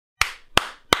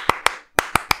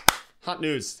Hot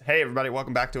news. Hey everybody,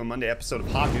 welcome back to a Monday episode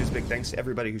of Hot News. Big thanks to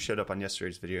everybody who showed up on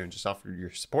yesterday's video and just offered your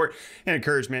support and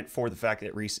encouragement for the fact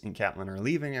that Reese and Catelyn are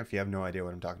leaving. If you have no idea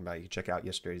what I'm talking about, you can check out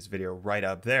yesterday's video right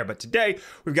up there. But today,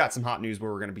 we've got some hot news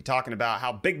where we're going to be talking about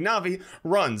how Big Navi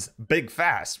runs big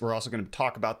fast. We're also going to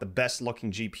talk about the best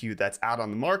looking GPU that's out on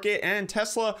the market, and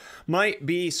Tesla might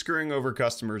be screwing over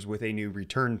customers with a new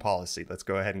return policy. Let's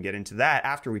go ahead and get into that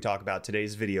after we talk about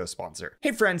today's video sponsor.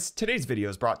 Hey friends, today's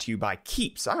video is brought to you by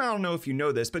Keeps. I don't know if you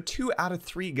know this, but 2 out of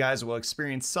 3 guys will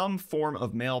experience some form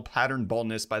of male pattern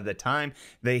baldness by the time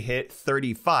they hit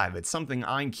 35. It's something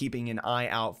I'm keeping an eye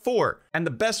out for. And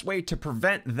the best way to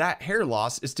prevent that hair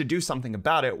loss is to do something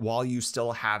about it while you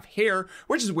still have hair,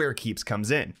 which is where Keeps comes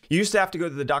in. You used to have to go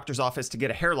to the doctor's office to get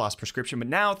a hair loss prescription, but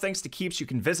now thanks to Keeps, you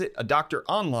can visit a doctor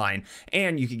online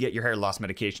and you can get your hair loss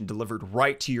medication delivered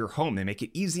right to your home. They make it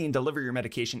easy and deliver your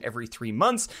medication every 3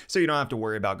 months, so you don't have to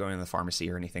worry about going to the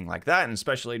pharmacy or anything like that. And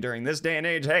especially during this day and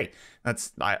age, hey,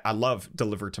 I love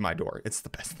delivered to my door. It's the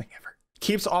best thing ever.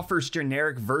 Keeps offers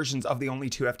generic versions of the only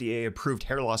 2 FDA-approved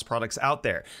hair loss products out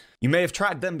there. You may have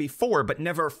tried them before, but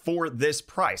never for this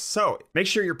price. So make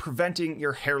sure you're preventing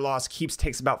your hair loss. Keeps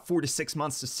takes about 4 to 6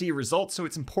 months to see results, so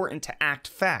it's important to act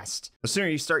fast. The sooner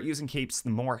you start using Keeps,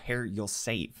 the more hair you'll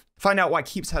save. Find out why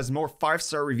Keeps has more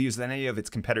 5-star reviews than any of its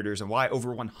competitors and why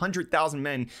over 100,000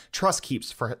 men trust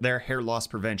Keeps for their hair loss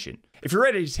prevention. If you're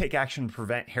ready to take action to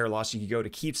prevent hair loss, you can go to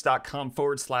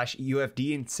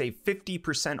keeps.com/UFD and save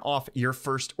 50% off your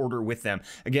first order with them.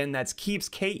 Again, that's Keeps,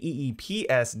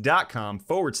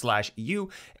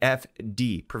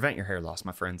 KEEPS.com/UFD. Prevent your hair loss,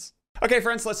 my friends. Okay,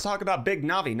 friends, let's talk about Big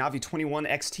Navi. Navi 21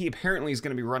 XT apparently is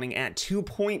going to be running at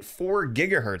 2.4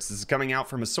 gigahertz. This is coming out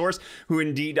from a source who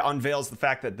indeed unveils the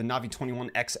fact that the Navi 21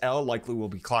 XL likely will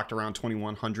be clocked around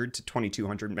 2100 to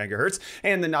 2200 megahertz,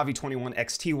 and the Navi 21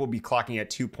 XT will be clocking at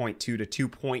 2.2 to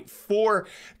 2.4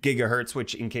 gigahertz,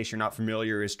 which, in case you're not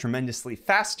familiar, is tremendously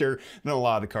faster than a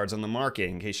lot of the cards on the market.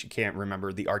 In case you can't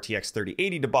remember the RTX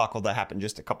 3080 debacle that happened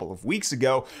just a couple of weeks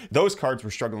ago, those cards were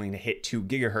struggling to hit 2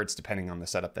 gigahertz depending on the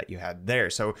setup that you had there.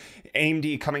 So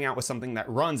AMD coming out with something that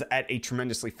runs at a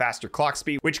tremendously faster clock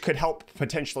speed, which could help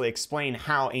potentially explain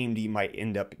how AMD might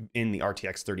end up in the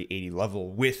RTX 3080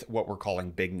 level with what we're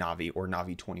calling Big Navi or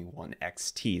Navi 21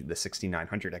 XT. The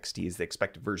 6900 XT is the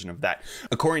expected version of that.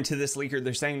 According to this leaker,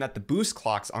 they're saying that the boost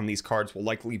clocks on these cards will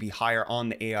likely be higher on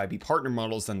the AIB partner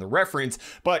models than the reference,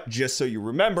 but just so you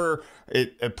remember,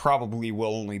 it probably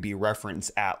will only be reference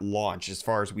at launch. As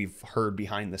far as we've heard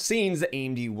behind the scenes,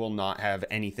 AMD will not have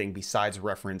anything besides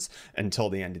reference until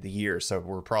the end of the year. So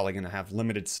we're probably going to have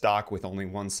limited stock with only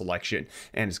one selection,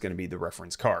 and it's going to be the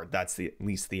reference card. That's at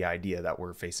least the idea that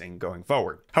we're facing going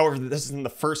forward. However, this isn't the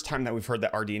first time that we've heard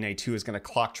that RDNA 2 is going to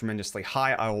clock tremendously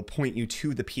high. I will point you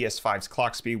to the PS5's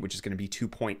clock speed, which is going to be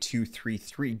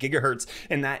 2.233 gigahertz,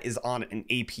 and that is on an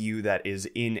APU that is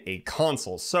in a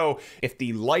console. So if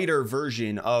the lighter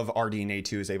version of RDNA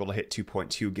 2 is able to hit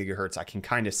 2.2 gigahertz, I can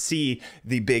kind of see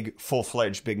the big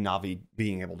full-fledged Big Navi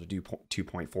being able to do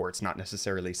 2.4. It's not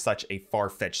necessarily such a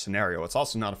far-fetched scenario. It's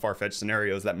also not a far-fetched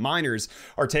scenario is that miners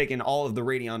are taking all of the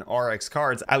Radeon RX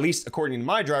cards, at least according to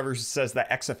my drivers, who says that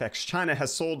XFX China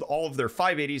has sold all of their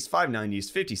 580s,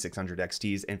 590s, 5600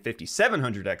 XTs, and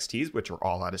 5700 XTs, which are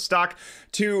all out of stock,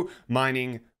 to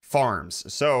mining farms.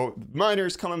 So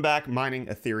miners coming back, mining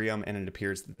Ethereum, and it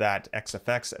appears that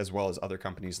XFX, as well as other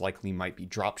companies, likely might be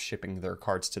drop shipping their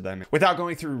cards to them without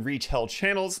going through retail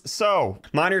channels. So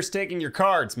miners taking your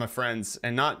cards, my friends,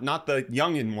 and not the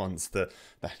youngin' ones,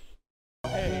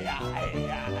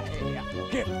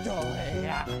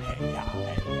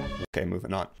 Okay,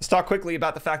 moving on. Let's talk quickly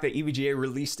about the fact that EVGA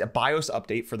released a BIOS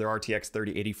update for their RTX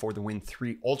 3080 for the Win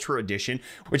 3 Ultra Edition,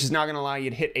 which is now going to allow you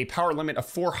to hit a power limit of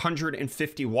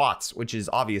 450 watts, which is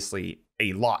obviously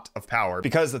a lot of power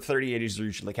because the 3080s are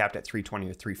usually capped at 320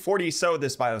 or 340. So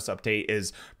this BIOS update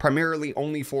is primarily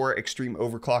only for extreme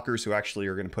overclockers who actually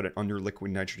are going to put it under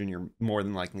liquid nitrogen. You're more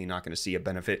than likely not going to see a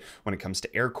benefit when it comes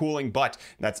to air cooling, but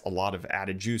that's a lot of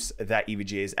added juice that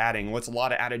EVGA is adding. What's a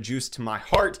lot of added juice to my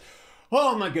heart?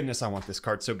 Oh my goodness, I want this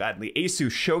card so badly.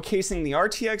 Asus showcasing the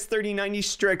RTX 3090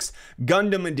 Strix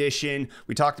Gundam Edition.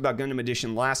 We talked about Gundam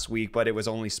Edition last week, but it was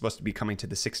only supposed to be coming to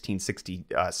the 1660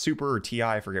 Super or TI,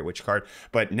 I forget which card.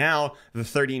 But now the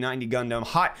 3090 Gundam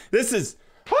hot. This is...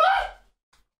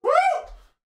 Woo!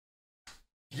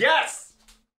 Yes!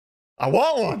 I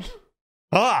want one!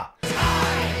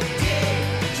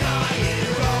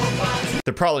 The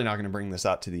They're probably not going to bring this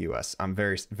out to the US. I'm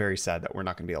very, very sad that we're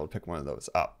not going to be able to pick one of those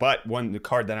up. But the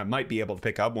card that I might be able to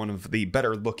pick up, one of the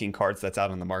better looking cards that's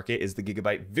out on the market, is the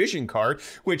Gigabyte Vision card,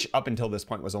 which up until this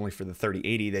point was only for the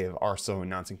 3080. They are also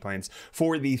announcing plans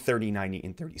for the 3090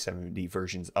 and 3070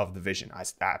 versions of the Vision. I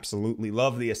absolutely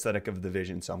love the aesthetic of the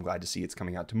Vision, so I'm glad to see it's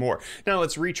coming out to more. Now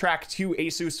let's retrack to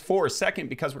Asus for a second,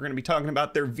 because we're going to be talking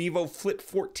about their Vivo Flip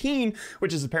 14,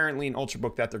 which is apparently an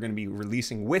ultrabook that they're going to be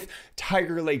releasing with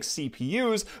Tiger Lake CPU,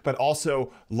 but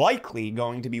also likely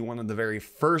going to be one of the very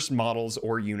first models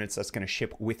or units that's going to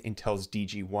ship with Intel's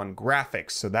DG1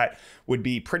 graphics. So that would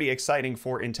be pretty exciting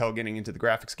for Intel getting into the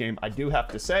graphics game. I do have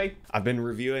to say, I've been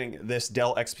reviewing this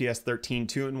Dell XPS 13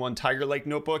 2-in-1 Tiger Lake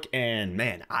notebook, and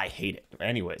man, I hate it.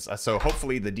 Anyways, so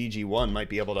hopefully the DG1 might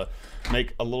be able to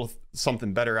make a little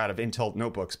something better out of Intel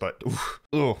notebooks, but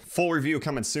full review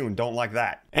coming soon. Don't like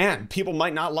that. And people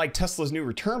might not like Tesla's new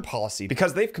return policy,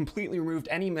 because they've completely removed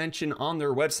any mention on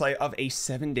their website of a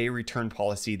 7-day return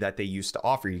policy that they used to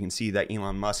offer. You can see that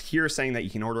Elon Musk here saying that you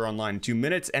can order online in 2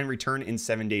 minutes and return in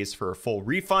 7 days for a full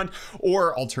refund,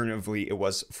 or alternatively it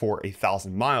was for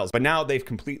 1,000 miles. But now they've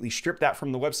completely stripped that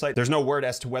from the website. There's no word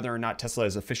as to whether or not Tesla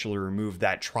has officially removed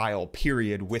that trial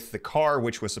period with the car,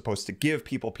 which was supposed to give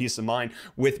people peace of mind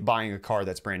with buying a car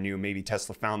that's brand new. Maybe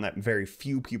Tesla found that very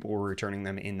few people were returning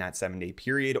them in that 7-day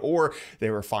period, or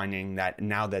they were finding that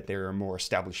now that they're a more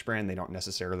established brand, they don't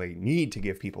necessarily need to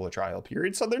give people a trial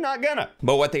period, so they're not gonna.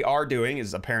 But what they are doing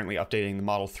is apparently updating the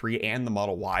Model 3 and the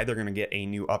Model Y. They're gonna get a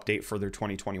new update for their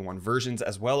 2021 versions,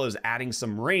 as well as adding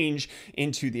some range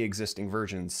into the existing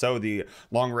versions. So the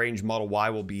long range Model Y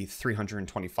will be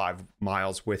 325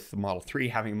 miles, with the Model 3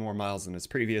 having more miles than its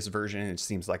previous version. It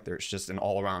seems like there's just an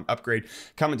all-around upgrade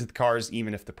coming to the cars,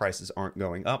 even if the prices aren't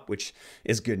going up, which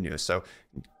is good news. So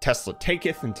Tesla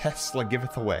taketh and Tesla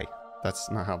giveth away. That's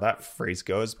not how that phrase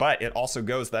goes, but it also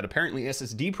goes that apparently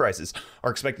SSD prices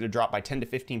are expected to drop by 10 to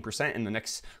 15% in the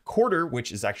next quarter,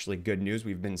 which is actually good news.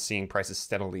 We've been seeing prices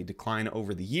steadily decline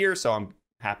over the year, so I'm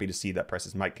happy to see that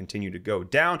prices might continue to go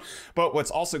down. But what's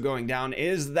also going down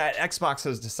is that Xbox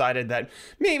has decided that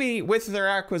maybe with their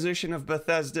acquisition of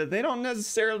Bethesda, they don't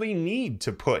necessarily need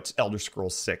to put Elder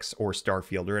Scrolls 6 or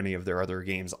Starfield or any of their other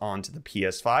games onto the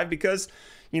PS5, because,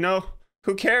 you know,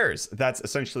 who cares? That's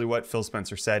essentially what Phil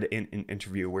Spencer said in an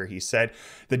interview, where he said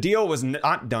the deal was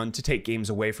not done to take games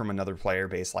away from another player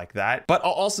base like that. But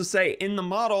I'll also say, in the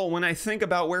model, when I think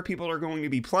about where people are going to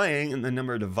be playing and the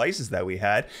number of devices that we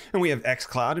had, and we have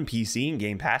xCloud and PC and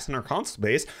Game Pass in our console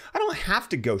base, I don't have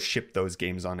to go ship those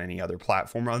games on any other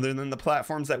platform other than the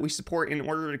platforms that we support in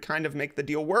order to kind of make the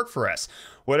deal work for us,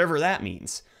 whatever that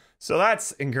means. So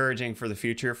that's encouraging for the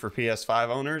future for PS5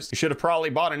 owners. You should have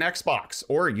probably bought an Xbox,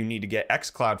 or you need to get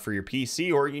xCloud for your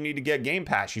PC, or you need to get Game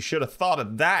Pass. You should have thought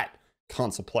of that,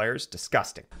 console players.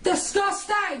 Disgusting.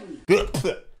 Disgusting!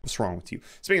 What's wrong with you?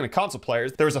 Speaking of console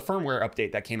players, there was a firmware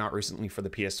update that came out recently for the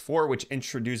PS4, which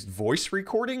introduced voice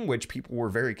recording, which people were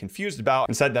very confused about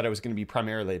and said that it was going to be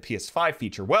primarily a PS5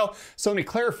 feature. Well, Sony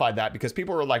clarified that, because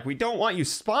people were like, we don't want you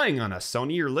spying on us,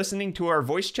 Sony. You're listening to our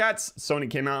voice chats. Sony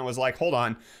came out and was like, hold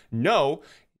on. No,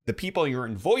 the people you're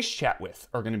in voice chat with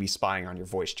are going to be spying on your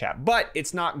voice chat, but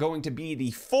it's not going to be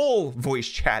the full voice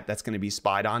chat that's going to be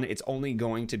spied on. It's only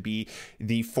going to be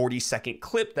the 40-second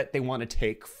clip that they want to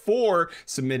take for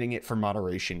submitting it for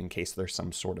moderation in case there's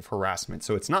some sort of harassment.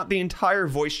 So it's not the entire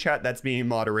voice chat that's being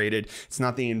moderated. It's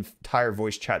not the entire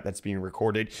voice chat that's being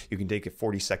recorded. You can take a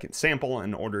 40-second sample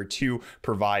in order to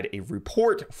provide a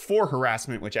report for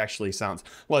harassment, which actually sounds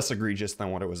less egregious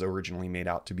than what it was originally made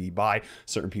out to be by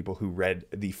certain people who read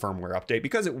the firmware update,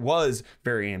 because it was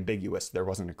very ambiguous. There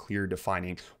wasn't a clear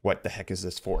defining what the heck is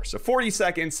this for. So 40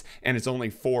 seconds, and it's only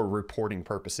for reporting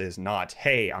purposes, not,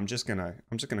 hey, I'm just gonna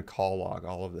call log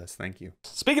all of this. Thank you.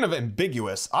 Speaking of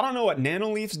ambiguous, I don't know what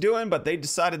Nanoleaf's doing, but they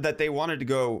decided that they wanted to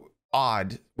go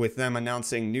odd with them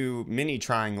announcing new mini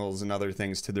triangles and other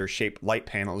things to their shaped light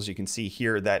panels. You can see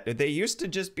here that they used to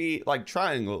just be like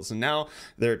triangles, and now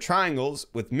they're triangles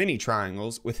with mini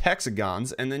triangles with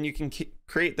hexagons, and then you can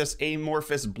create this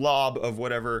amorphous blob of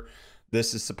whatever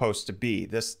this is supposed to be.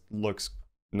 This looks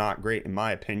not great in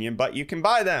my opinion, but you can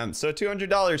buy them. So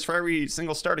 $200 for every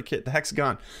single starter kit. The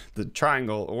hexagon, the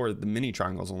triangle, or the mini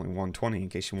triangle is only $120 in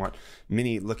case you want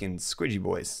mini looking squidgy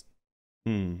boys.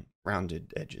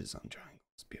 Rounded edges on triangles.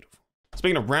 Beautiful.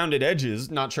 Speaking of rounded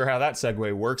edges, not sure how that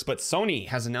segue works, but Sony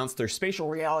has announced their spatial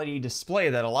reality display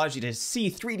that allows you to see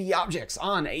 3D objects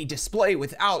on a display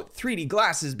without 3D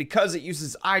glasses because it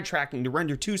uses eye tracking to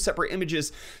render two separate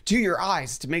images to your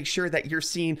eyes to make sure that you're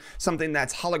seeing something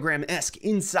that's hologram-esque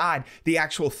inside the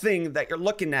actual thing that you're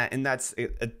looking at. And that's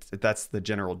the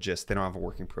general gist. They don't have a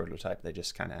working prototype. They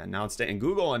just kind of announced it. And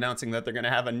Google announcing that they're going to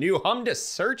have a new hum to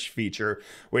search feature,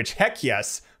 which heck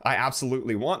yes, I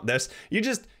absolutely want this. You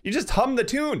just hum the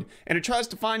tune and it tries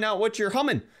to find out what you're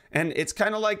humming. And it's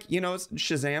kind of like, you know,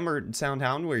 Shazam or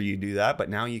SoundHound where you do that, but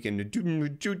now you can I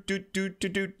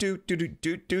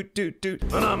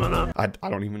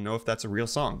don't even know if that's a real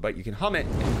song, but you can hum it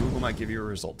and Google might give you a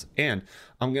result. And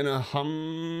I'm gonna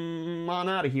hum on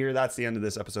out of here. That's the end of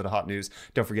this episode of Hot News.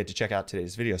 Don't forget to check out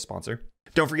today's video sponsor.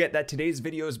 Don't forget that today's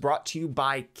video is brought to you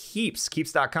by Keeps,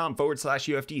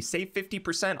 keeps.com/UFD. Save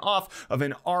 50% off of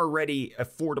an already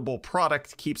affordable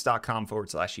product,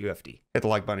 keeps.com/UFD. Hit the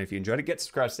like button if you enjoyed it. Get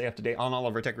subscribed to stay up to date on all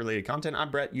of our tech-related content. I'm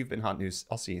Brett. You've been Hot News.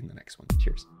 I'll see you in the next one.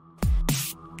 Cheers.